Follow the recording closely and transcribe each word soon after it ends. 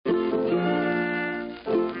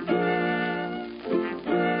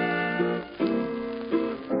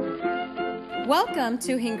Welcome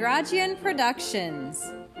to Hingragian Productions.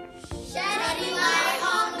 Shedding light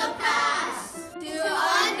on the past to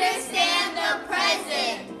understand the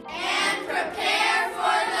present and prepare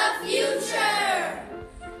for the future.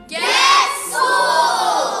 Get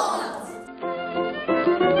schooled!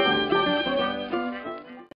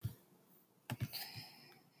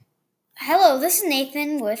 Hello, this is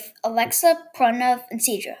Nathan with Alexa, Pranav, and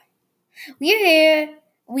Cedra. We are here.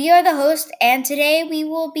 We are the host, and today we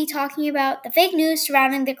will be talking about the fake news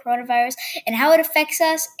surrounding the coronavirus and how it affects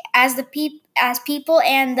us as people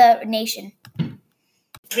and the nation.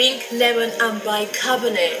 Drink lemon and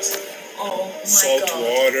bicarbonate. Oh my Salt God.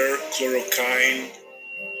 water, chloroquine.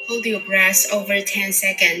 Hold your breath over 10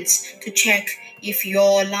 seconds to check if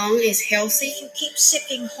your lung is healthy. If you keep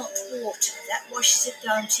sipping hot water, that washes it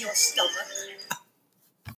down to your stomach.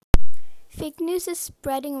 Fake news is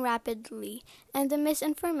spreading rapidly, and the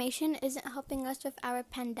misinformation isn't helping us with our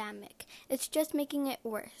pandemic. It's just making it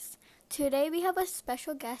worse. Today we have a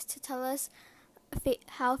special guest to tell us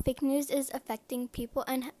how fake news is affecting people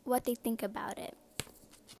and what they think about it.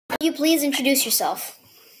 Will you please introduce yourself?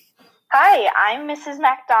 Hi, I'm Mrs.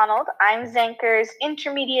 MacDonald. I'm Zanker's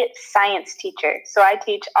intermediate science teacher. So I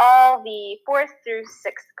teach all the 4th through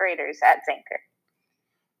 6th graders at Zanker.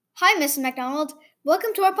 Hi, Mrs. MacDonald.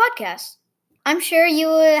 Welcome to our podcast. I'm sure you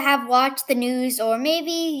have watched the news, or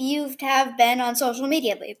maybe you have been on social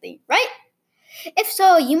media lately, right? If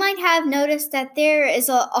so, you might have noticed that there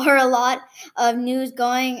are a lot of news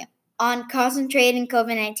going on concentrating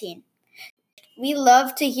COVID-19. We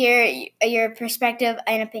love to hear your perspective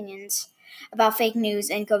and opinions about fake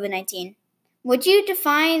news and COVID-19. Would you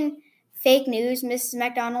define fake news, Mrs.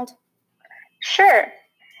 MacDonald? Sure.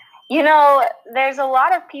 You know, there's a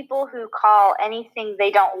lot of people who call anything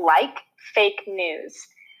they don't like fake news.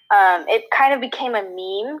 It kind of became a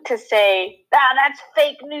meme to say, that's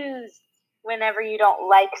fake news, whenever you don't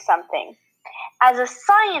like something. As a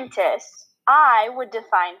scientist, I would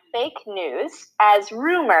define fake news as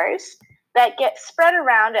rumors that get spread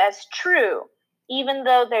around as true, even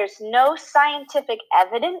though there's no scientific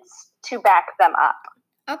evidence to back them up.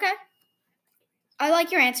 Okay. I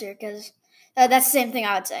like your answer, because that's the same thing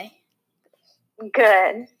I would say.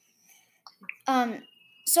 Good.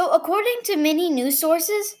 So according to many news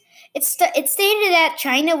sources, it's stated that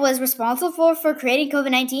China was responsible for creating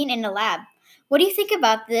COVID-19 in a lab. What do you think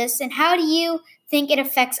about this, and how do you think it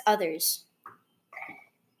affects others?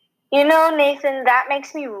 You know, Nathan, that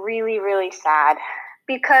makes me really, really sad,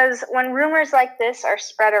 because when rumors like this are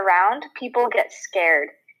spread around, people get scared.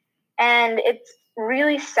 And it's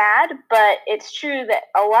really sad, but it's true that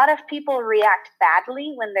a lot of people react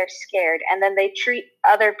badly when they're scared, and then they treat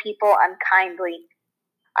other people unkindly.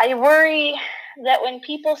 I worry that when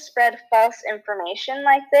people spread false information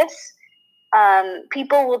like this,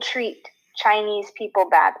 people will treat Chinese people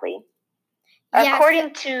badly. Yeah.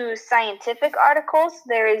 According to scientific articles,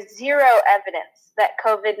 there is zero evidence that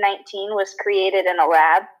COVID-19 was created in a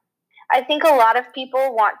lab. I think a lot of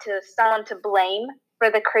people want someone to blame for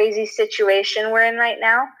the crazy situation we're in right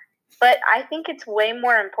now, but I think it's way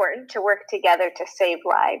more important to work together to save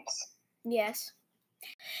lives. Yes.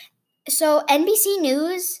 So NBC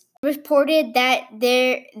News reported that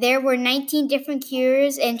there were 19 different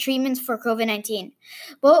cures and treatments for COVID-19.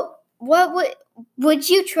 Would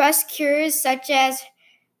you trust cures such as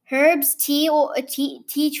herbs, tea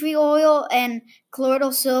tree oil, and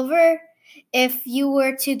colloidal silver if you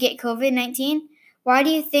were to get COVID-19? Why do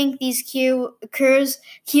you think these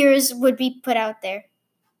cures would be put out there?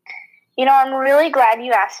 You know, I'm really glad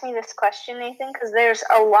you asked me this question, Nathan, because there's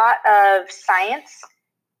a lot of science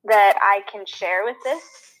that I can share with this.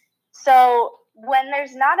 So when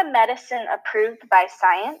there's not a medicine approved by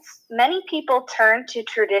science, many people turn to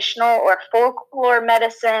traditional or folklore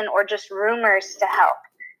medicine or just rumors to help.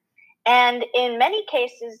 And in many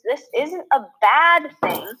cases, this isn't a bad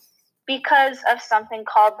thing because of something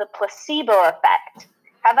called the placebo effect.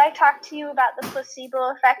 Have I talked to you about the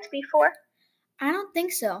placebo effect before? I don't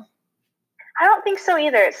think so. I don't think so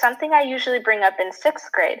either. It's something I usually bring up in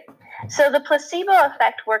 6th grade. So the placebo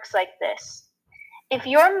effect works like this. If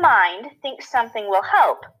your mind thinks something will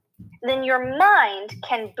help, then your mind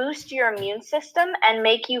can boost your immune system and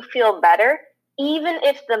make you feel better, even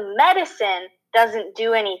if the medicine doesn't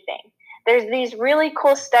do anything. There's these really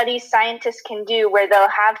cool studies scientists can do where they'll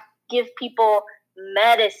give people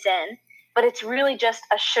medicine, but it's really just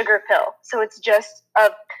a sugar pill. So it's just a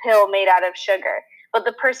pill made out of sugar. But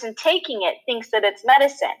the person taking it thinks that it's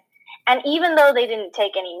medicine. And even though they didn't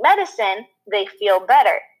take any medicine, they feel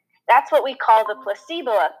better. That's what we call the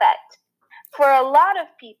placebo effect. For a lot of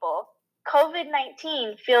people,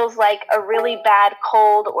 COVID-19 feels like a really bad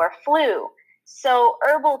cold or flu. So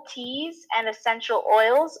herbal teas and essential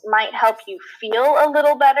oils might help you feel a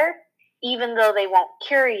little better, even though they won't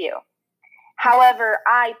cure you. However,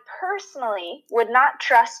 I personally would not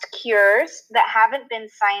trust cures that haven't been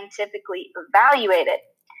scientifically evaluated.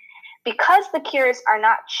 Because the cures are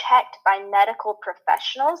not checked by medical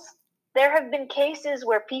professionals, there have been cases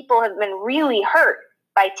where people have been really hurt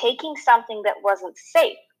by taking something that wasn't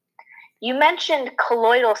safe. You mentioned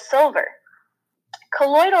colloidal silver.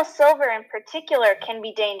 Colloidal silver in particular can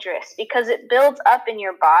be dangerous because it builds up in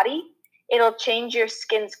your body. It'll change your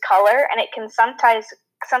skin's color, and it can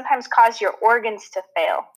sometimes cause your organs to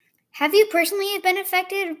fail. Have you personally been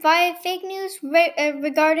affected by fake news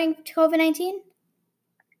regarding COVID-19?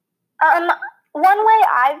 One way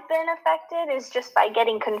I've been affected is just by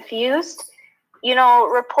getting confused. You know,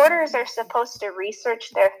 reporters are supposed to research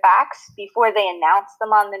their facts before they announce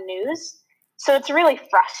them on the news. So it's really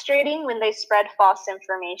frustrating when they spread false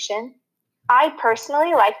information. I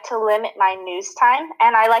personally like to limit my news time,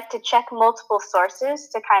 and I like to check multiple sources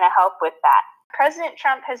to kind of help with that. President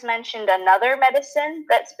Trump has mentioned another medicine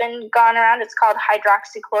that's been gone around. It's called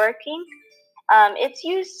hydroxychloroquine. It's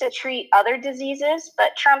used to treat other diseases,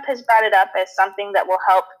 but Trump has brought it up as something that will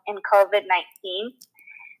help in COVID-19.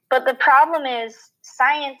 But the problem is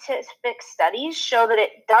scientific studies show that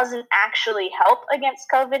it doesn't actually help against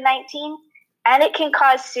COVID-19, and it can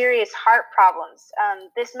cause serious heart problems.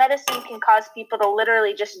 This medicine can cause people to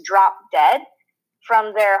literally just drop dead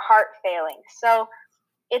from their heart failing. So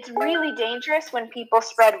it's really dangerous when people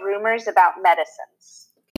spread rumors about medicines.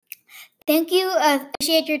 Thank you.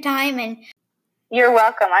 Appreciate your time. And you're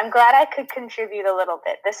welcome. I'm glad I could contribute a little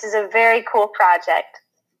bit. This is a very cool project.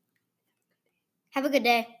 Have a good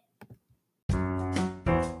day.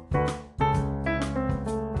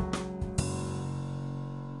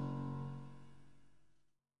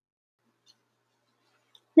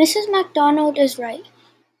 Mrs. MacDonald is right.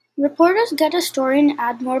 Reporters get a story and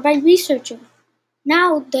add more by researching.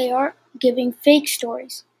 Now they are giving fake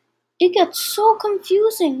stories. It gets so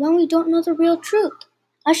confusing when we don't know the real truth.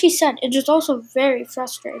 As she said, it is also very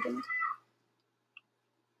frustrating.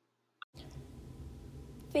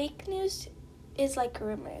 Fake news is like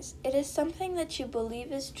rumors. It is something that you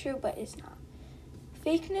believe is true but is not.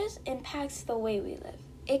 Fake news impacts the way we live.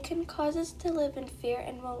 It can cause us to live in fear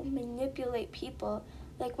and will manipulate people,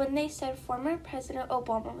 like when they said former President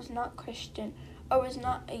Obama was not Christian or was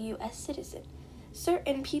not a U.S. citizen.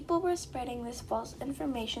 Certain people were spreading this false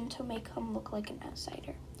information to make him look like an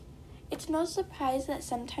outsider. It's no surprise that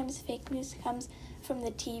sometimes fake news comes from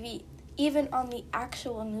the TV, even on the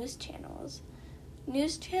actual news channels.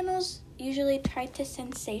 News channels usually try to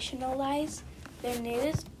sensationalize their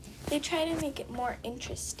news. They try to make it more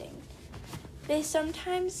interesting. They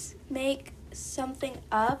sometimes make something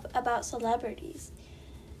up about celebrities.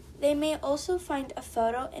 They may also find a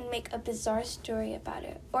photo and make a bizarre story about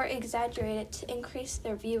it, or exaggerate it to increase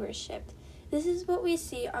their viewership. This is what we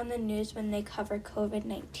see on the news when they cover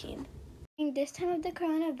COVID-19. During this time of the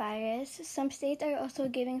coronavirus, some states are also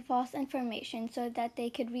giving false information so that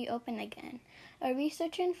they could reopen again. A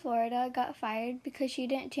researcher in Florida got fired because she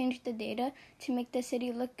didn't change the data to make the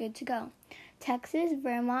city look good to go. Texas,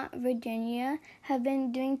 Vermont, Virginia have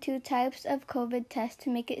been doing 2 types of COVID tests to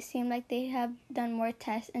make it seem like they have done more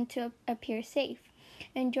tests and to appear safe.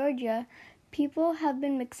 In Georgia, people have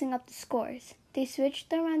been mixing up the scores. They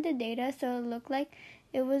switched around the data so it looked like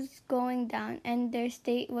it was going down and their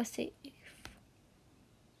state was safe.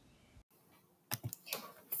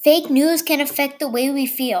 Fake news can affect the way we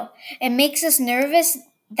feel. It makes us nervous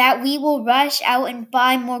that we will rush out and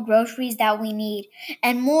buy more groceries that we need,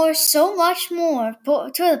 and more, so much more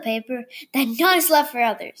toilet paper that none is left for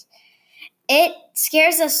others. It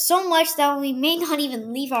scares us so much that we may not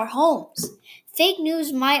even leave our homes. Fake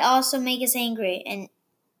news might also make us angry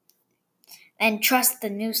and trust the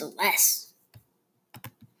news less.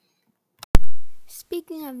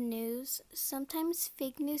 Speaking of news, sometimes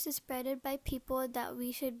fake news is spreaded by people that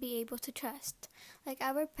we should be able to trust, like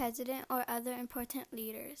our president or other important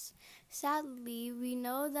leaders. Sadly, we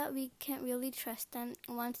know that we can't really trust them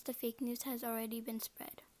once the fake news has already been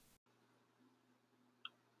spread.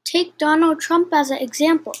 Take Donald Trump as an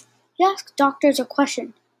example. He asked doctors a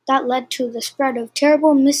question that led to the spread of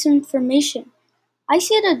terrible misinformation. I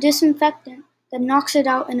see a disinfectant that knocks it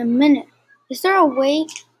out in a minute. Is there a way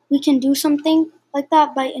we can do something like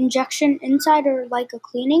that by injection inside or like a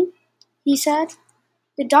cleaning? He said.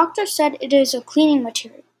 The doctor said it is a cleaning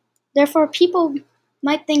material. Therefore, people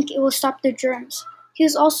might think it will stop the germs. He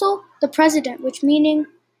is also the president, which meaning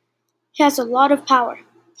he has a lot of power.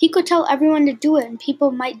 He could tell everyone to do it and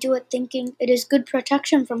people might do it thinking it is good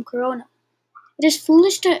protection from corona. It is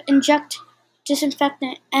foolish to inject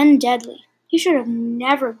disinfectant, and deadly. He should have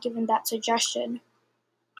never given that suggestion.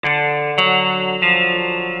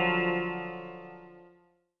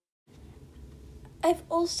 I've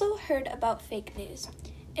also heard about fake news.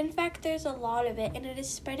 In fact, there's a lot of it and it is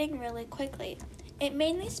spreading really quickly. It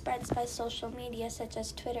mainly spreads by social media such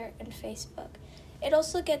as Twitter and Facebook. It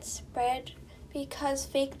also gets spread because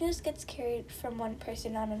fake news gets carried from one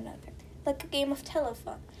person on another, like a game of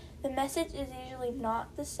telephone. The message is usually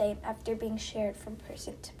not the same after being shared from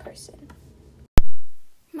person to person.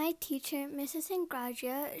 My teacher, Mrs.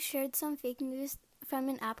 Ingradia, shared some fake news from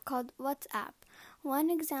an app called WhatsApp. One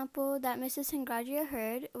example that Mrs. Ingradia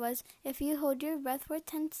heard was if you hold your breath for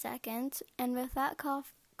 10 seconds and without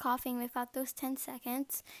coughing without those 10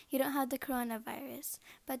 seconds, you don't have the coronavirus.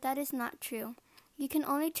 But that is not true. You can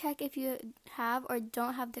only check if you have or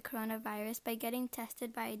don't have the coronavirus by getting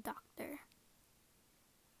tested by a doctor.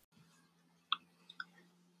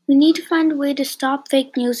 We need to find a way to stop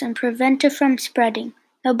fake news and prevent it from spreading.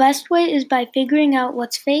 The best way is by figuring out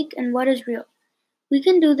what's fake and what is real. We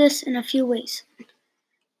can do this in a few ways.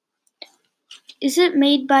 Is it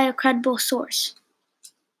made by a credible source?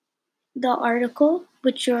 The article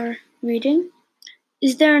which you're reading.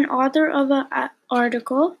 Is there an author of an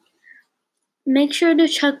article? Make sure to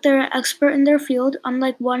check they're an expert in their field,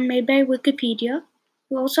 unlike one made by Wikipedia.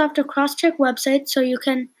 You also have to cross-check websites so you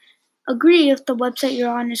can agree if the website you're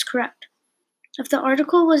on is correct. If the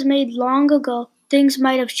article was made long ago, things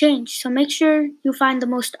might have changed, so make sure you find the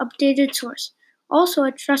most updated source. Also,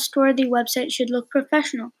 a trustworthy website should look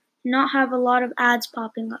professional and not have a lot of ads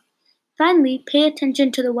popping up. Finally, pay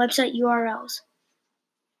attention to the website URLs.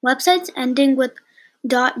 Websites ending with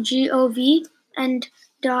 .gov and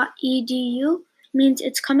 .edu means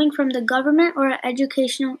it's coming from the government or an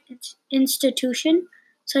educational institution,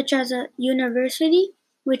 such as a university,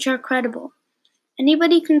 which are credible.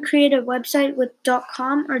 Anybody can create a website with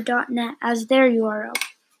 .com or .net as their URL.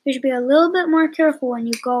 You should be a little bit more careful when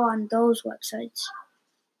you go on those websites.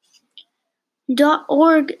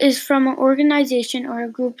 .org is from an organization or a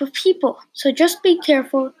group of people, so just be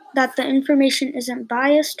careful that the information isn't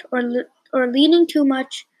biased or leaning too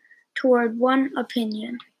much toward one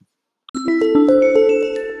opinion.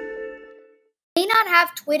 May not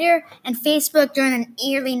have Twitter and Facebook during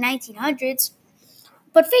the early 1900s,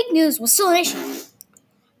 but fake news was still an issue.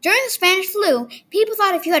 During the Spanish flu, people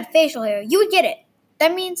thought if you had facial hair, you would get it.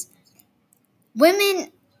 That means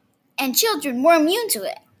women and children were immune to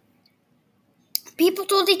it. People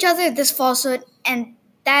told each other this falsehood, and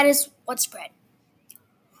that is what spread.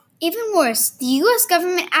 Even worse, the U.S.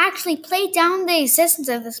 government actually played down the existence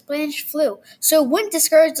of the Spanish flu so it wouldn't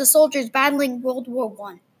discourage the soldiers battling World War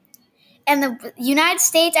I. And the United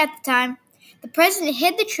States at the time, the president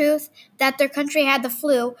hid the truth that their country had the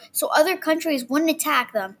flu so other countries wouldn't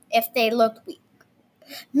attack them if they looked weak.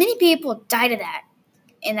 Many people died of that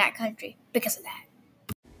in that country because of that.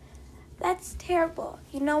 That's terrible.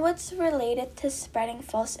 You know what's related to spreading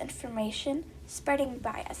false information? Spreading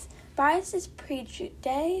bias. Bias is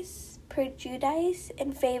prejudice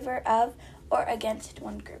in favor of or against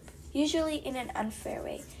one group, usually in an unfair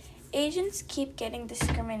way. Asians keep getting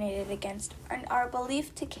discriminated against and are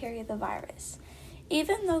believed to carry the virus.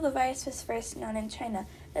 Even though the virus was first known in China,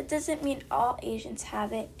 that doesn't mean all Asians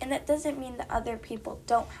have it, and that doesn't mean that other people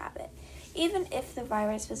don't have it. Even if the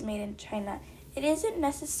virus was made in China, it isn't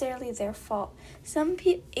necessarily their fault. Some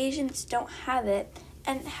Asians don't have it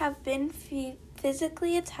and have been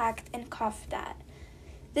physically attacked and coughed at.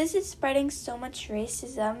 This is spreading so much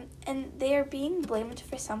racism, and they are being blamed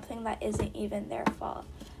for something that isn't even their fault.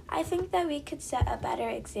 I think that we could set a better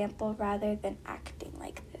example rather than acting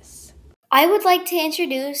like this. I would like to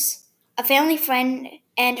introduce a family friend,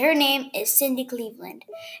 and her name is Cindy Cleveland,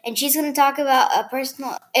 and she's going to talk about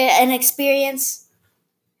an experience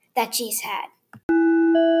that she's had.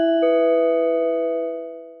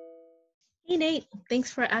 Hey Nate,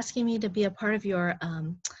 thanks for asking me to be a part of your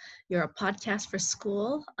podcast for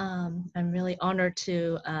school. I'm really honored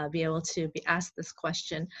to be able to be asked this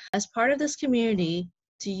question. As part of this community,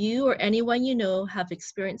 do you or anyone you know have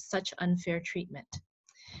experienced such unfair treatment?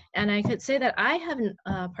 And I could say that I haven't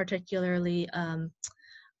particularly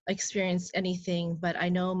experienced anything, but I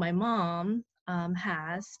know my mom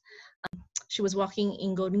has. She was walking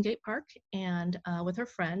in Golden Gate Park and with her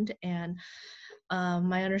friend, and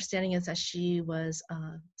my understanding is that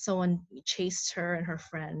someone chased her and her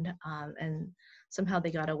friend, and somehow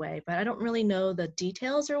they got away. But I don't really know the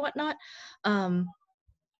details or whatnot.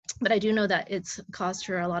 But I do know that it's caused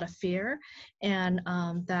her a lot of fear, and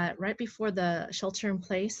that right before the shelter in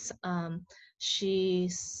place, she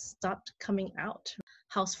stopped coming out.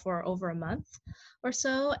 house for over a month or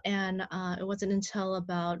so, and it wasn't until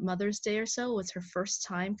about Mother's Day or so was her first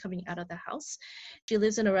time coming out of the house. She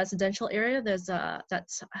lives in a residential area that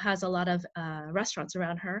has a lot of restaurants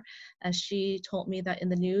around her, and she told me that in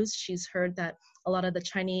the news she's heard that a lot of the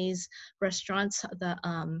Chinese restaurants,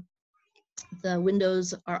 the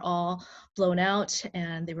windows are all blown out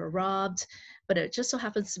and they were robbed, but it just so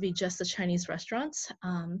happens to be just the Chinese restaurants.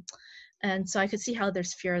 And so I could see how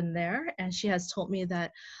there's fear in there. And she has told me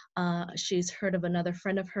that she's heard of another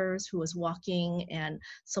friend of hers who was walking and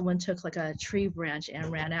someone took like a tree branch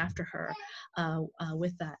and ran after her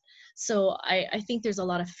with that. So I think there's a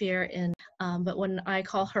lot of fear in, but when I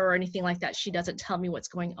call her or anything like that, she doesn't tell me what's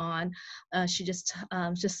going on. She just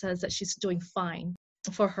says that she's doing fine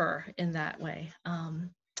for her in that way.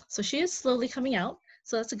 So she is slowly coming out.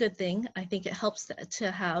 So that's a good thing. I think it helps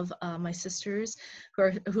to have my sisters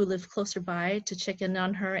who live closer by to check in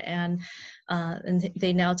on her, and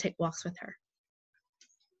they now take walks with her.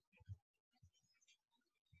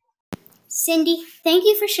 Cindy, thank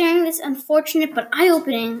you for sharing this unfortunate but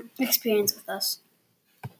eye-opening experience with us.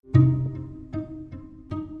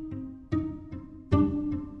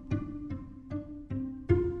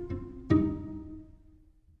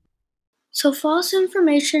 So false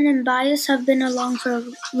information and bias have been along for a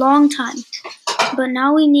long time, but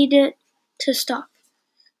now we need it to stop.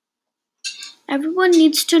 Everyone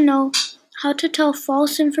needs to know how to tell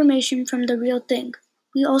false information from the real thing.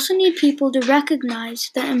 We also need people to recognize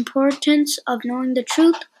the importance of knowing the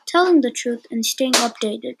truth, telling the truth, and staying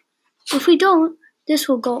updated. If we don't, this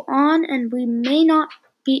will go on and we may not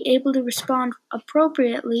be able to respond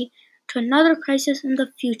appropriately to another crisis in the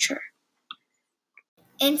future.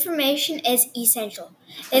 Information is essential.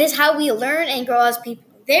 It is how we learn and grow as people.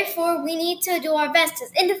 Therefore, we need to do our best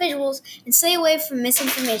as individuals and stay away from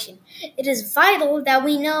misinformation. It is vital that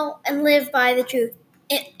we know and live by the truth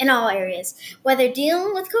in all areas, whether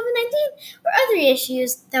dealing with COVID-19 or other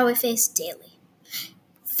issues that we face daily.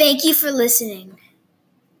 Thank you for listening.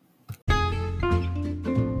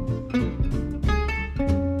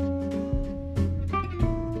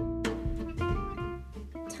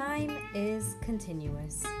 Time is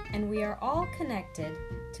continuous, and we are all connected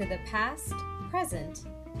to the past, present,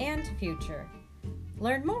 and future.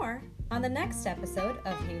 Learn more on the next episode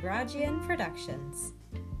of Hingrajian Productions.